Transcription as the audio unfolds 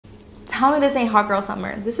Tell me this ain't hot girl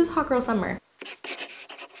summer. This is hot girl summer.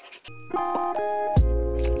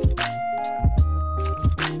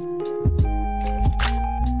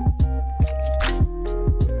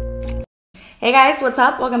 Hey guys, what's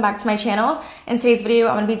up? Welcome back to my channel. In today's video,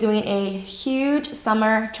 I'm gonna be doing a huge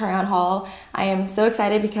summer try-on haul. I am so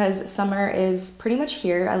excited because summer is pretty much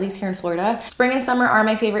here, at least here in Florida. Spring and summer are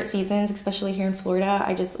my favorite seasons, especially here in Florida.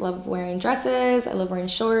 I just love wearing dresses. I love wearing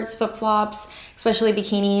shorts, flip-flops, especially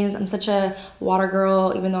bikinis. I'm such a water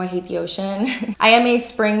girl, even though I hate the ocean. I am a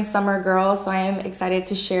spring summer girl, so I am excited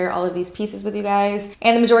to share all of these pieces with you guys.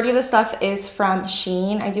 And the majority of the stuff is from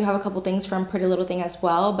Shien. I do have a couple things from Pretty Little Thing as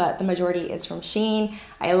well, but the majority is from Shien.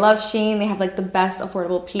 I love Shien. They have like the best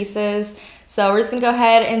affordable pieces. So we're just gonna go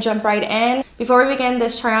ahead and jump right in. Before we begin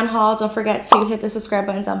this try on haul, don't forget to hit the subscribe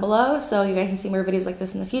button down below so you guys can see more videos like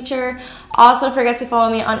this in the future. Also, don't forget to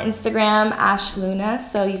follow me on Instagram, Ashhluna,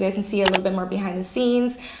 so you guys can see a little bit more behind the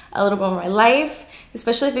scenes, a little bit more of my life.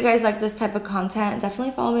 Especially if you guys like this type of content,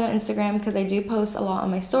 definitely follow me on Instagram because I do post a lot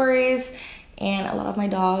on my stories and a lot of my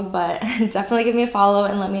dog, but definitely give me a follow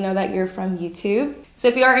and let me know that you're from YouTube. So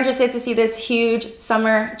if you are interested to see this huge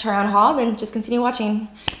summer try-on haul, then just continue watching.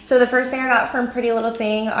 So the first thing I got from Pretty Little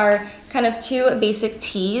Thing are kind of two basic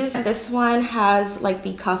tees. This one has like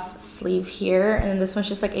the cuff sleeve here, and this one's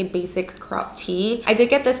just like a basic crop tee. I did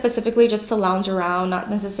get this specifically just to lounge around, not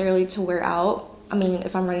necessarily to wear out. I mean,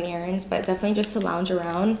 if I'm running errands, but definitely just to lounge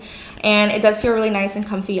around. And it does feel really nice and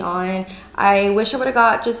comfy on. I wish I would have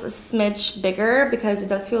got just a smidge bigger because it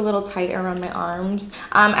does feel a little tight around my arms.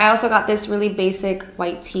 I also got this really basic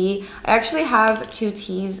white tee. I actually have two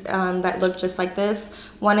tees that look just like this.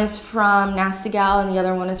 One is from Nasty Gal and the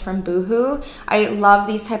other one is from Boohoo. I love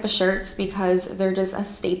these type of shirts because they're just a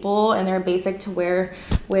staple and they're basic to wear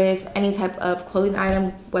with any type of clothing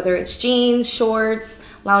item, whether it's jeans, shorts,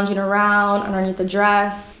 lounging around underneath the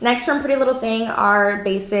dress. Next from Pretty Little Thing are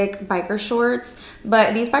basic biker shorts,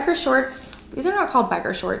 but these biker shorts, these are not called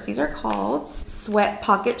biker shorts. These are called sweat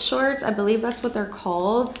pocket shorts. I believe that's what they're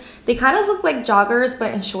called. They kind of look like joggers,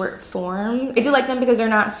 but in short form. I do like them because they're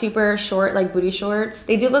not super short like booty shorts.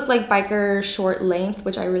 They do look like biker short length,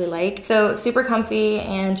 which I really like. So super comfy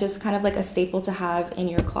and just kind of like a staple to have in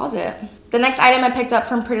your closet. The next item I picked up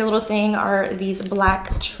from Pretty Little Thing are these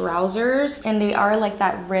black trousers, and they are like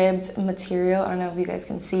that ribbed material. I don't know if you guys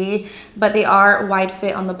can see, but they are wide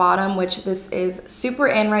fit on the bottom, which this is super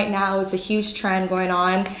in right now. It's a huge trend going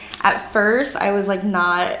on. At first, I was like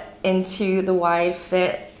not into the wide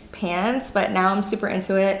fit pants, but now I'm super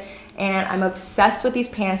into it. And I'm obsessed with these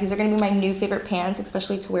pants. These are gonna be my new favorite pants,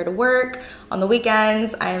 especially to wear to work on the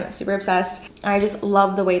weekends. I'm super obsessed. And I just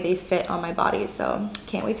love the way they fit on my body, so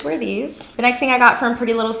can't wait to wear these. The next thing I got from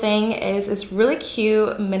Pretty Little Thing is this really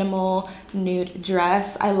cute minimal nude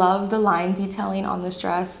dress. I love the line detailing on this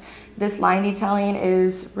dress. This line detailing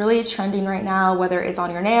is really trending right now, whether it's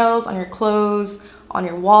on your nails, on your clothes, on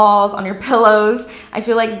your walls, on your pillows. I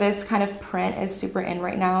feel like this kind of print is super in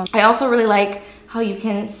right now. I also really like how you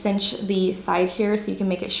can cinch the side here so you can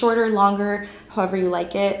make it shorter, longer, however you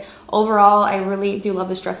like it. Overall, I really do love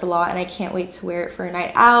this dress a lot and I can't wait to wear it for a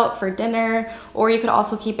night out, for dinner, or you could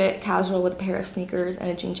also keep it casual with a pair of sneakers and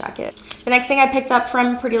a jean jacket. The next thing I picked up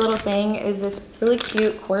from Pretty Little Thing is this really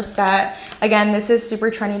cute corset. Again, this is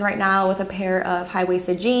super trending right now with a pair of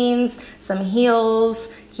high-waisted jeans, some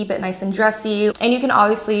heels, keep it nice and dressy, and you can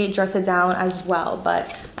obviously dress it down as well,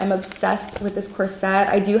 but I'm obsessed with this corset.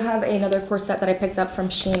 I do have another corset that I picked up from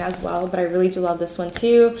Shien as well, but I really do love this one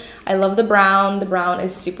too. I love the brown. The brown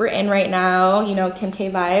is super in right now, you know, Kim K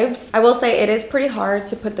vibes. I will say it is pretty hard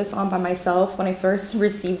to put this on by myself. When I first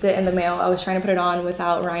received it in the mail, I was trying to put it on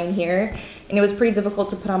without Ryan here, and it was pretty difficult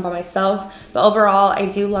to put on by myself. But overall, I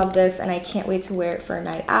do love this and I can't wait to wear it for a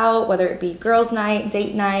night out, whether it be girls' night,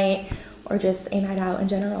 date night, or just a night out in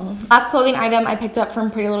general. Last clothing item I picked up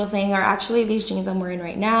from Pretty Little Thing are actually these jeans I'm wearing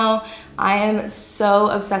right now. I am so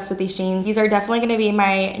obsessed with these jeans. These are definitely gonna be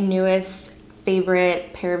my newest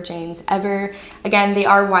favorite pair of jeans ever. Again, they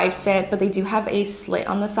are wide fit, but they do have a slit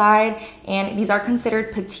on the side, and these are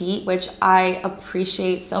considered petite, which I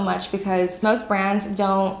appreciate so much because most brands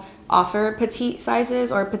don't offer petite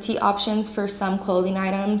sizes or petite options for some clothing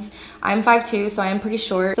items. I'm 5'2", so I am pretty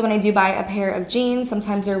short. So when I do buy a pair of jeans,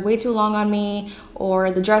 sometimes they're way too long on me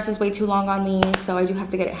or the dress is way too long on me, so I do have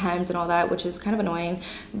to get it hemmed and all that, which is kind of annoying.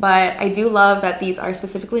 But I do love that these are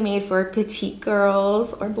specifically made for petite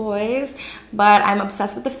girls or boys, but I'm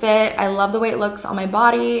obsessed with the fit. I love the way it looks on my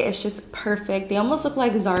body. It's just perfect. They almost look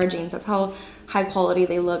like Zara jeans. That's how high quality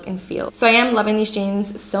they look and feel. So I am loving these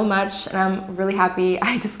jeans so much, and I'm really happy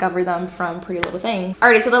I discovered them from Pretty Little Thing.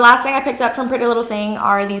 Alrighty, so the last thing I picked up from Pretty Little Thing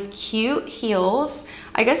are these cute heels.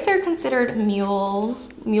 I guess they're considered mule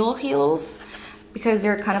heels because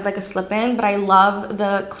they're kind of like a slip-in, but I love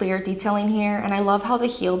the clear detailing here, and I love how the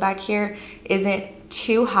heel back here isn't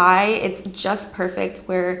too high. It's just perfect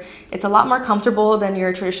where it's a lot more comfortable than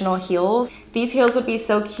your traditional heels. These heels would be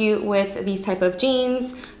so cute with these type of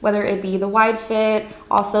jeans, whether it be the wide fit.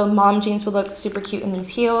 Also, mom jeans would look super cute in these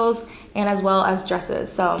heels, and as well as dresses.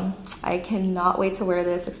 So I cannot wait to wear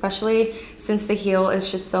this, especially since the heel is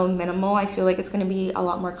just so minimal. I feel like it's going to be a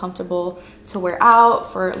lot more comfortable to wear out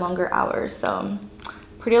for longer hours. So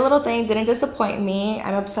Pretty Little Thing didn't disappoint me.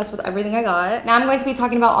 I'm obsessed with everything I got. Now I'm going to be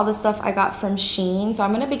talking about all the stuff I got from Shien. So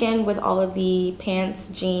I'm going to begin with all of the pants,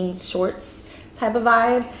 jeans, shorts type of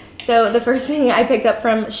vibe. So the first thing I picked up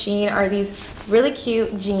from Shien are these really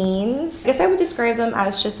cute jeans. I guess I would describe them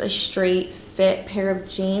as just a straight fit pair of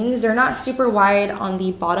jeans. They're not super wide on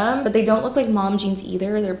the bottom, but they don't look like mom jeans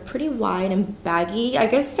either. They're pretty wide and baggy. I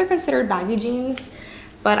guess they're considered baggy jeans.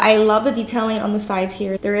 But I love the detailing on the sides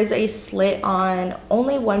here. There is a slit on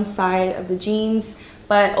only one side of the jeans,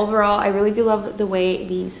 but overall I really do love the way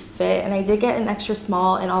these fit, and I did get an extra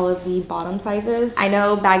small in all of the bottom sizes. I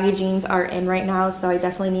know baggy jeans are in right now, so I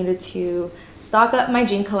definitely needed to stock up my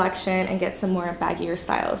jean collection and get some more baggier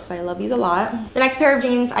styles, so I love these a lot. The next pair of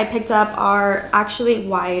jeans I picked up are actually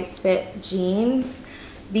wide fit jeans.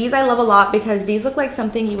 These I love a lot because these look like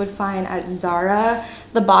something you would find at Zara.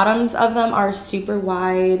 The bottoms of them are super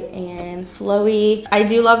wide and flowy. I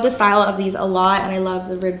do love the style of these a lot, and I love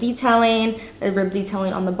the rib detailing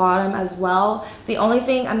on the bottom as well. The only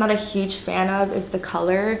thing I'm not a huge fan of is the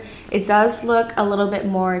color. It does look a little bit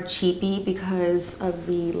more cheapy because of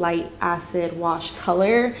the light acid wash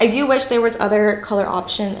color. I do wish there was other color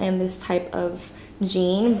option in this type of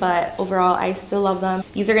jean, but overall I still love them.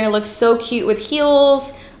 These are gonna look so cute with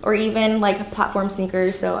heels or even like platform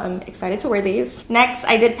sneakers, so I'm excited to wear these. Next,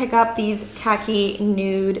 I did pick up these khaki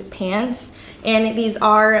nude pants, and these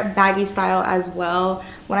are baggy style as well.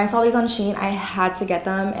 When I saw these on Shien, I had to get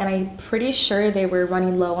them, and I'm pretty sure they were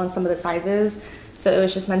running low on some of the sizes, so it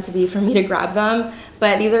was just meant to be for me to grab them.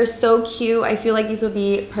 But these are so cute. I feel like these would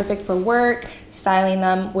be perfect for work, styling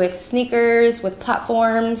them with sneakers, with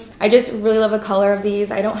platforms. I just really love the color of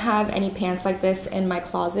these. I don't have any pants like this in my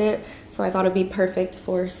closet, so I thought it'd be perfect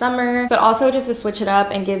for summer, but also just to switch it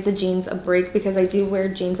up and give the jeans a break because I do wear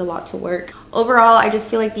jeans a lot to work. Overall, I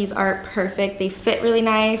just feel like these are perfect. They fit really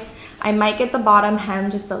nice. I might get the bottom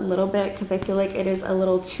hem just a little bit because I feel like it is a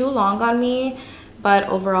little too long on me, but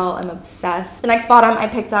overall I'm obsessed. The next bottom I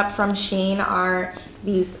picked up from Shien are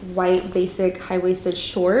these white basic high-waisted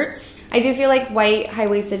shorts. I do feel like white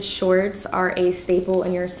high-waisted shorts are a staple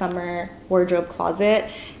in your summer wardrobe closet.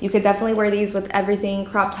 You could definitely wear these with everything,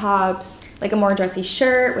 crop tops, like a more dressy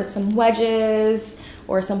shirt with some wedges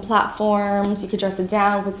or some platforms. You could dress it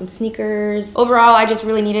down with some sneakers. Overall, I just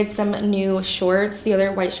really needed some new shorts. The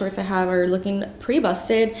other white shorts I have are looking pretty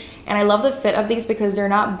busted, and I love the fit of these because they're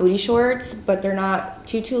not booty shorts, but they're not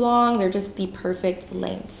too long. They're just the perfect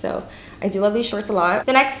length, so I do love these shorts a lot.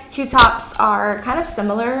 The next two tops are kind of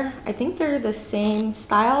similar. I think they're the same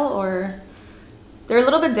style, or they're a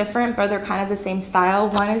little bit different, but they're kind of the same style.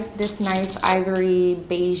 One is this nice ivory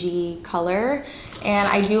beigey color, and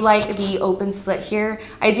I do like the open slit here.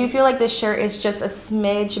 I do feel like this shirt is just a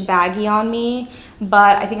smidge baggy on me,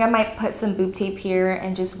 but I think I might put some boob tape here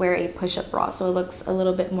and just wear a push-up bra so it looks a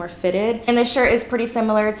little bit more fitted. And this shirt is pretty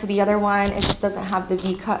similar to the other one. It just doesn't have the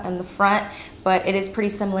V cut in the front, but it is pretty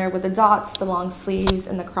similar with the dots, the long sleeves,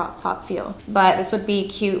 and the crop top feel. But this would be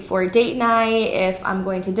cute for a date night if I'm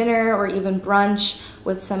going to dinner or even brunch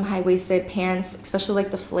with some high-waisted pants, especially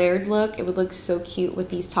like the flared look. It would look so cute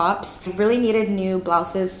with these tops. I really needed new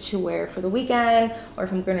blouses to wear for the weekend, or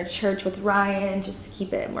if I'm going to church with Ryan, just to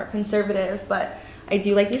keep it more conservative, but I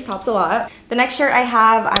do like these tops a lot. The next shirt I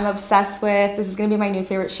have, I'm obsessed with. This is gonna be my new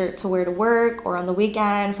favorite shirt to wear to work or on the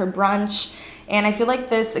weekend for brunch. And I feel like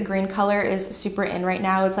this green color is super in right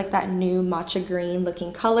now. It's like that new matcha green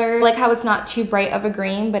looking color. I like how it's not too bright of a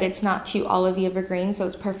green, but it's not too olivey of a green, so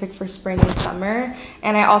it's perfect for spring and summer.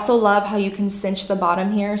 And I also love how you can cinch the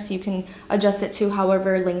bottom here, so you can adjust it to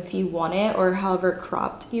however length you want it or however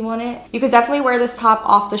cropped you want it. You could definitely wear this top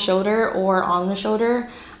off the shoulder or on the shoulder.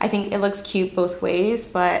 I think it looks cute both ways,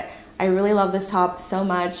 but I really love this top so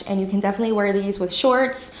much, and you can definitely wear these with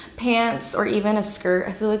shorts, pants, or even a skirt.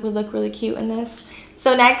 I feel like would look really cute in this.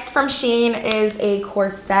 So next from Shien is a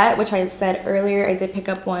corset, which I said earlier I did pick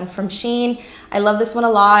up one from Shien. I love this one a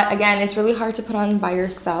lot. Again, it's really hard to put on by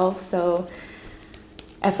yourself, so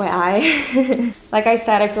FYI. Like I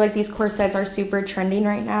said, I feel like these corsets are super trending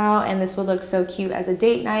right now, and this would look so cute as a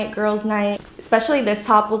date night, girls night. Especially this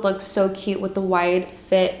top would look so cute with the wide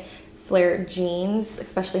fit flare jeans,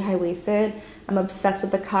 especially high-waisted. I'm obsessed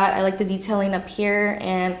with the cut. I like the detailing up here,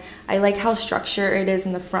 and I like how structured it is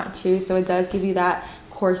in the front too, so it does give you that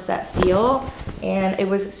corset feel. And it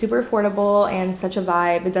was super affordable and such a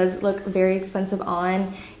vibe. It does look very expensive on.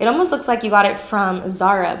 It almost looks like you got it from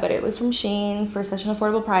Zara, but it was from Shien for such an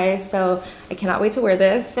affordable price, so I cannot wait to wear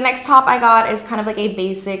this. The next top I got is kind of like a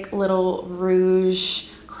basic little Rouge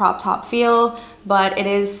crop top feel, but it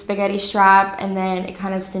is spaghetti strap, and then it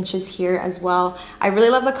kind of cinches here as well. I really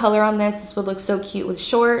love the color on this. This would look so cute with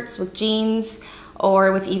shorts, with jeans,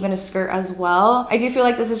 or with even a skirt as well. I do feel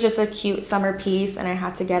like this is just a cute summer piece, and I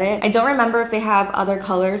had to get it. I don't remember if they have other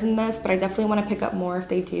colors in this, but I definitely want to pick up more if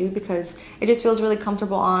they do, because it just feels really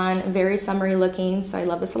comfortable on, very summery looking, so I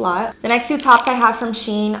love this a lot. The next two tops I have from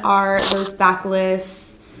Shien are those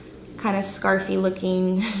backless, kind of scarfy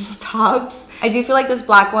looking tops. I do feel like this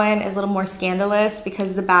black one is a little more scandalous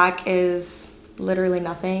because the back is literally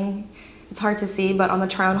nothing. It's hard to see, but on the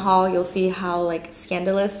try on haul, you'll see how like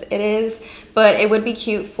scandalous it is. But it would be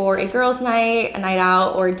cute for a girls' night, a night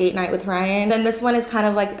out, or a date night with Ryan. Then this one is kind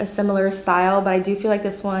of like a similar style, but I do feel like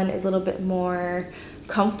this one is a little bit more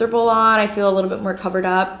comfortable on. I feel a little bit more covered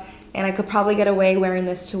up, and I could probably get away wearing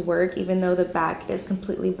this to work, even though the back is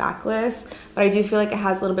completely backless. But I do feel like it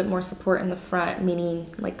has a little bit more support in the front, meaning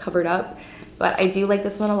like covered up. But I do like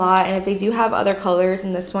this one a lot, and if they do have other colors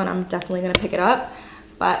in this one, I'm definitely gonna pick it up.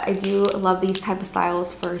 But I do love these type of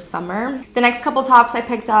styles for summer. The next couple tops I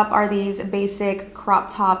picked up are these basic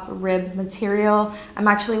crop top rib material. I'm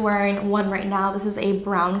actually wearing one right now. This is a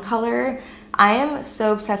brown color. I am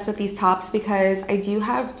so obsessed with these tops because I do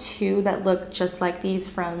have two that look just like these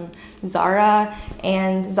from Zara,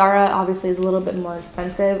 and Zara obviously is a little bit more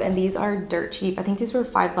expensive, and these are dirt cheap. I think these were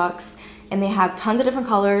 $5, and they have tons of different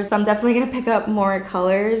colors, so I'm definitely gonna pick up more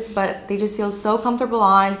colors, but they just feel so comfortable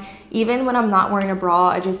on. Even when I'm not wearing a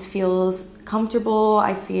bra, it just feels comfortable.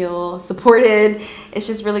 I feel supported. It's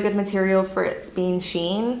just really good material for it being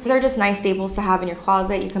Shien. These are just nice staples to have in your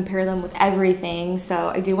closet. You can pair them with everything, so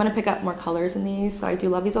I do want to pick up more colors in these, so I do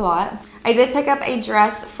love these a lot. I did pick up a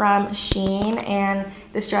dress from Shien, and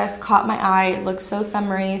this dress caught my eye. It looks so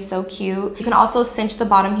summery, so cute. You can also cinch the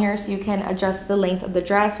bottom here so you can adjust the length of the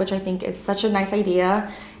dress, which I think is such a nice idea.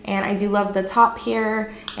 And I do love the top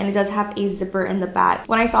here, and it does have a zipper in the back.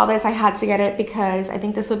 When I saw this, I had to get it because I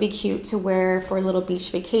think this would be cute to wear for a little beach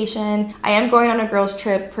vacation. I am going on a girls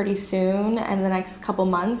trip pretty soon in the next couple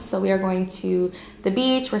months, so we are going to the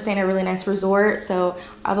beach. We're staying at a really nice resort, so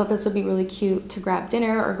I thought this would be really cute to grab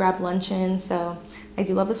dinner or grab lunch in, so I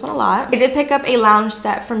do love this one a lot. I did pick up a lounge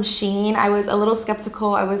set from Shien. I was a little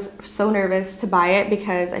skeptical. I was so nervous to buy it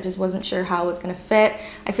because I just wasn't sure how it was gonna fit.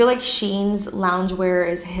 I feel like Shien's loungewear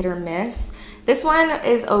is hit or miss. This one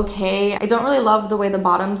is okay. I don't really love the way the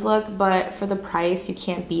bottoms look, but for the price, you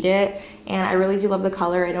can't beat it. And I really do love the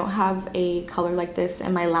color. I don't have a color like this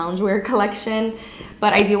in my loungewear collection,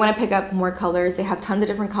 but I do want to pick up more colors. They have tons of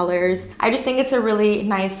different colors. I just think it's a really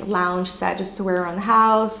nice lounge set just to wear around the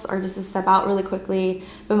house or just to step out really quickly,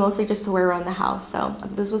 but mostly just to wear around the house. So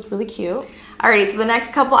this was really cute. Alrighty, so the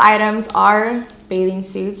next couple items are bathing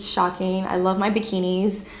suits. Shocking. I love my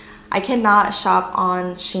bikinis. I cannot shop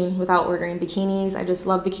on Shien without ordering bikinis. I just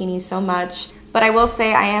love bikinis so much. But I will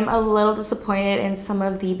say I am a little disappointed in some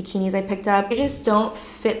of the bikinis I picked up. They just don't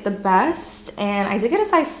fit the best, and I did get a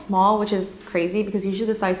size small, which is crazy because usually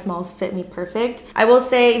the size smalls fit me perfect. I will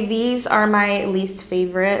say these are my least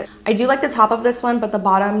favorite. I do like the top of this one, but the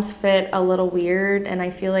bottoms fit a little weird, and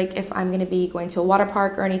I feel like if I'm gonna be going to a water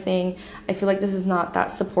park or anything, I feel like this is not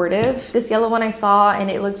that supportive. This yellow one I saw, and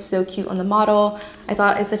it looked so cute on the model. I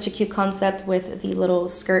thought it's such a cute concept with the little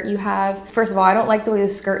skirt you have. First of all, I don't like the way the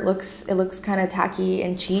skirt looks. It looks kind of tacky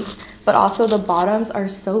and cheap, but also the bottoms are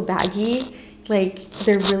so baggy. Like,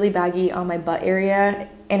 they're really baggy on my butt area,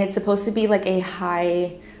 and it's supposed to be like a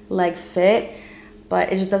high leg fit,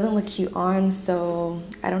 but it just doesn't look cute on, so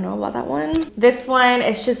I don't know about that one. This one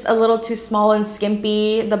is just a little too small and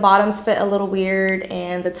skimpy. The bottoms fit a little weird,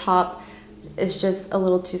 and the top is just a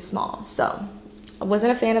little too small, so I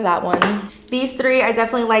wasn't a fan of that one. These three I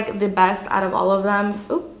definitely like the best out of all of them.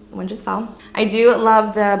 Oop. One just fell. I do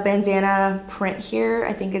love the bandana print here.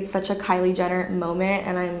 I think it's such a Kylie Jenner moment,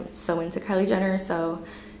 and I'm so into Kylie Jenner, so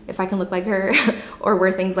if I can look like her or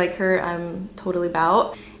wear things like her, I'm totally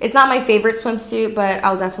about. It's not my favorite swimsuit, but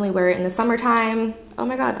I'll definitely wear it in the summertime. Oh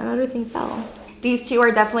my god, another thing fell. These two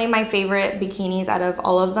are definitely my favorite bikinis out of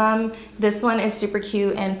all of them. This one is super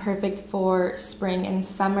cute and perfect for spring and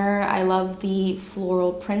summer. I love the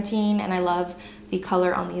floral printing and I love the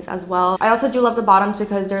color on these as well. I also do love the bottoms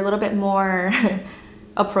because they're a little bit more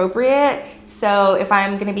appropriate. So if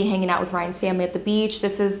I'm gonna be hanging out with Ryan's family at the beach,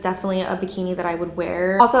 this is definitely a bikini that I would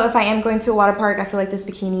wear. Also, if I am going to a water park, I feel like this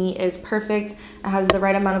bikini is perfect. It has the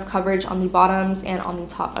right amount of coverage on the bottoms and on the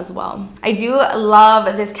top as well. I do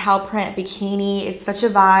love this cow print bikini. It's such a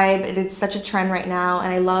vibe. It's such a trend right now,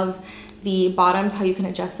 and I love the bottoms, how you can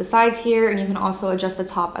adjust the sides here, and you can also adjust the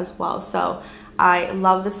top as well. So I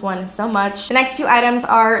love this one so much. The next two items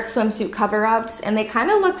are swimsuit cover-ups, and they kind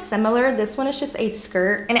of look similar. This one is just a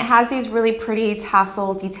skirt, and it has these really pretty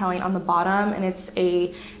tassel detailing on the bottom, and it's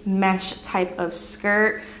a mesh type of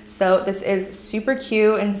skirt. So this is super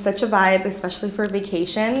cute and such a vibe, especially for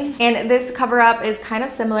vacation. And this cover-up is kind of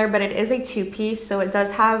similar, but it is a two-piece, so it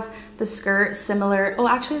does have the skirt similar. Oh,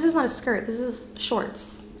 actually, this is not a skirt. This is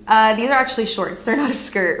shorts. These are actually shorts, they're not a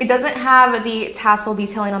skirt. It doesn't have the tassel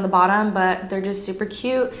detailing on the bottom, but they're just super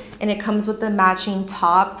cute, and it comes with the matching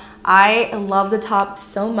top. I love the top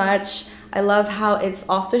so much. I love how it's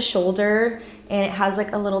off the shoulder and it has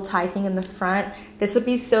like a little tie thing in the front. This would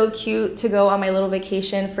be so cute to go on my little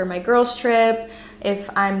vacation for my girls trip. If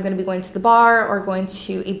I'm gonna be going to the bar or going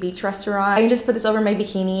to a beach restaurant, I can just put this over my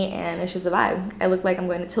bikini and it's just a vibe. I look like I'm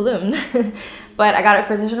going to Tulum. But I got it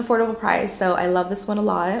for such an affordable price, so I love this one a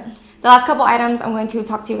lot. The last couple items I'm going to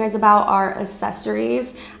talk to you guys about are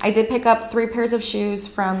accessories. I did pick up 3 pairs of shoes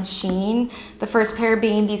from Shien. The first pair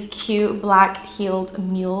being these cute black heeled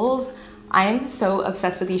mules. I am so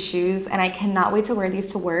obsessed with these shoes and I cannot wait to wear these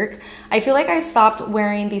to work. I feel like I stopped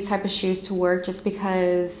wearing these type of shoes to work just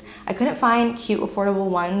because I couldn't find cute, affordable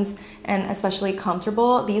ones and especially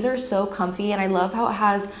comfortable. These are so comfy and I love how it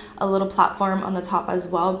has a little platform on the top as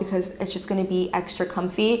well because it's just gonna be extra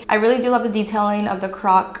comfy. I really do love the detailing of the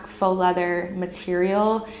croc faux leather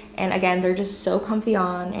material, and again, they're just so comfy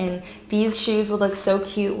on, and these shoes would look so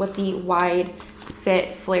cute with the wide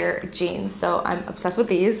fit flare jeans, so I'm obsessed with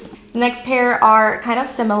these. The next pair are kind of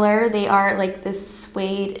similar. They are like this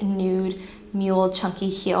suede nude mule chunky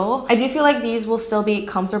heel. I do feel like these will still be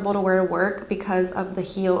comfortable to wear to work because of the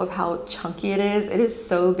heel of how chunky it is. It is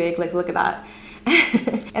so big, like look at that.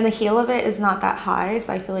 And the heel of it is not that high,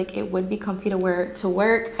 so I feel like it would be comfy to wear to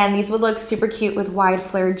work. And these would look super cute with wide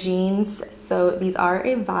flare jeans, so these are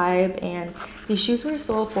a vibe, and these shoes were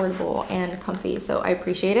so affordable and comfy, so I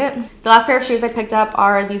appreciate it. The last pair of shoes I picked up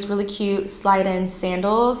are these really cute slide-in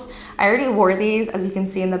sandals. I already wore these, as you can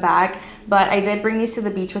see in the back, but I did bring these to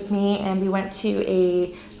the beach with me, and we went to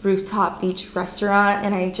a rooftop beach restaurant,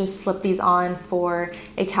 and I just slipped these on for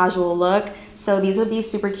a casual look. So these would be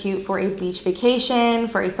super cute for a beach vacation,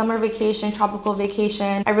 for a summer vacation, tropical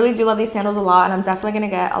vacation. I really do love these sandals a lot, and I'm definitely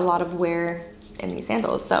gonna get a lot of wear in these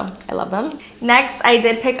sandals, so I love them. Next, I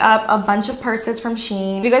did pick up a bunch of purses from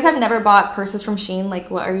Shien. If you guys have never bought purses from Shien,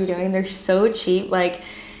 like what are you doing? They're so cheap. Like,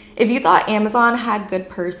 if you thought Amazon had good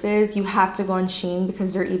purses, you have to go on Shien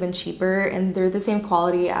because they're even cheaper, and they're the same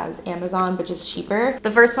quality as Amazon, but just cheaper.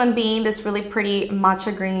 The first one being this really pretty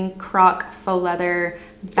matcha green croc faux leather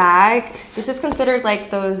bag. This is considered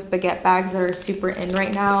like those baguette bags that are super in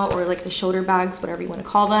right now, or like the shoulder bags, whatever you want to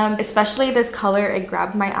call them. Especially this color, it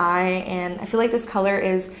grabbed my eye, and I feel like this color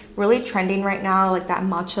is really trending right now, like that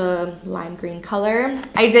matcha lime green color.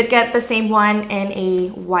 I did get the same one in a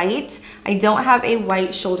white. I don't have a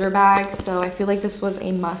white shoulder bag, so I feel like this was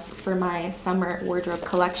a must for my summer wardrobe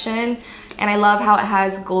collection. And I love how it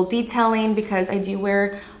has gold detailing because I do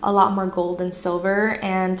wear a lot more gold than silver.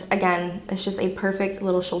 And again, it's just a perfect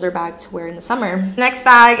little shoulder bag to wear in the summer. Next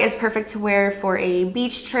bag is perfect to wear for a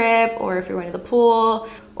beach trip, or if you're going to the pool,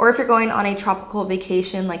 or if you're going on a tropical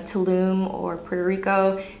vacation like Tulum or Puerto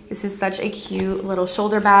Rico. This is such a cute little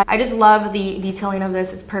shoulder bag. I just love the detailing of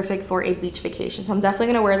this. It's perfect for a beach vacation. So I'm definitely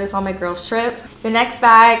gonna wear this on my girls trip. The next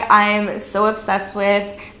bag I'm so obsessed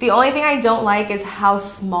with. The only thing I don't like is how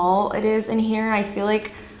small it is in here. I feel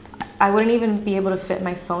like I wouldn't even be able to fit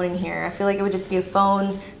my phone in here. I feel like it would just be a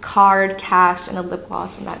phone, card, cash, and a lip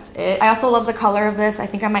gloss, and that's it. I also love the color of this. I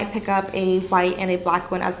think I might pick up a white and a black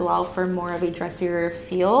one as well for more of a dressier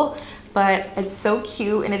feel, but it's so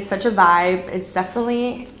cute and it's such a vibe. It's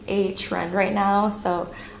definitely a trend right now,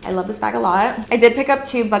 so I love this bag a lot. I did pick up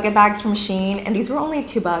 2 bucket bags from Shien, and these were only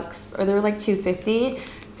 $2, or they were like $2.50.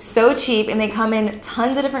 So cheap, and they come in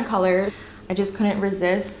tons of different colors. I just couldn't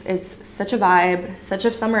resist. It's such a vibe, such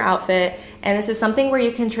a summer outfit, and this is something where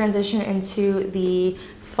you can transition into the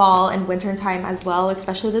fall and winter time as well,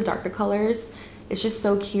 especially the darker colors. It's just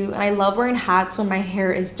so cute. And I love wearing hats when my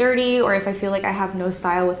hair is dirty or if I feel like I have no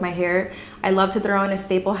style with my hair. I love to throw in a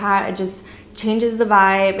staple hat. It just changes the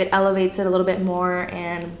vibe. It elevates it a little bit more.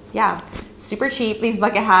 And yeah, super cheap. These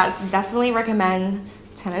bucket hats, definitely recommend.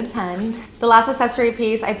 10 out of 10. The last accessory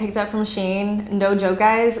piece I picked up from Shien. No joke,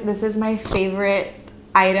 guys. This is my favorite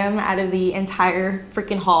item out of the entire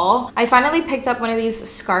freaking haul. I finally picked up one of these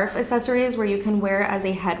scarf accessories where you can wear as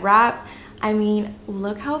a head wrap. I mean,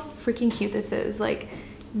 look how freaking cute this is. Like,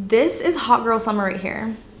 this is hot girl summer right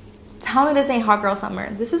here. Tell me this ain't hot girl summer.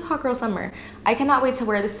 This is hot girl summer. I cannot wait to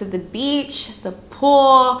wear this to the beach, the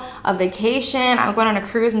pool, a vacation. I'm going on a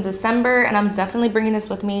cruise in December and I'm definitely bringing this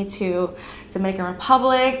with me to Dominican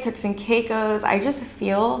Republic, Turks and Caicos. I just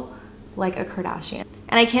feel like a Kardashian.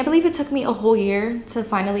 And I can't believe it took me a whole year to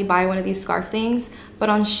finally buy one of these scarf things, but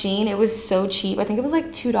on Shien it was so cheap. I think it was like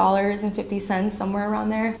 $2.50, somewhere around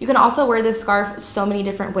there. You can also wear this scarf so many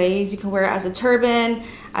different ways. You can wear it as a turban,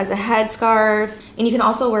 as a headscarf, and you can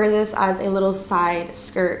also wear this as a little side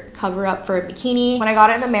skirt cover up for a bikini. When I got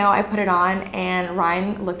it in the mail, I put it on and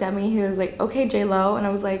Ryan looked at me. He was like, okay, J-Lo. And I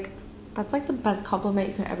was like, that's like the best compliment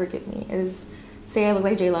you can ever give me, is say I look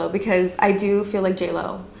like J-Lo, because I do feel like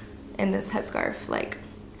J-Lo in this headscarf. Like,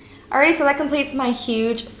 alrighty, so that completes my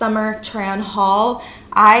huge summer try-on haul.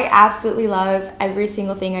 I absolutely love every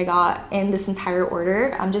single thing I got in this entire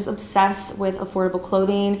order. I'm just obsessed with affordable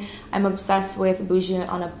clothing. I'm obsessed with bougie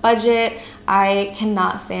on a budget. I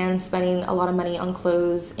cannot stand spending a lot of money on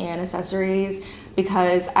clothes and accessories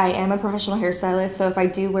because I am a professional hairstylist. So if I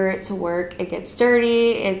do wear it to work, it gets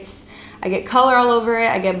dirty. I get color all over it.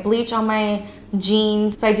 I get bleach on my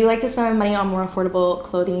jeans. So I do like to spend my money on more affordable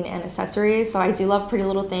clothing and accessories. So I do love Pretty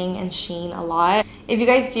Little Thing and Shien a lot. If you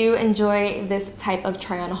guys do enjoy this type of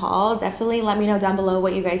try on haul, definitely let me know down below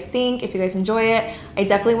what you guys think. If you guys enjoy it, I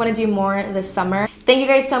definitely want to do more this summer. Thank you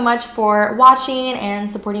guys so much for watching and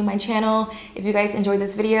supporting my channel. If you guys enjoyed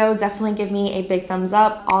this video, definitely give me a big thumbs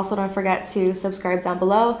up. Also, don't forget to subscribe down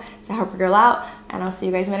below to help a girl out. And I'll see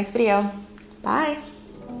you guys in my next video. Bye.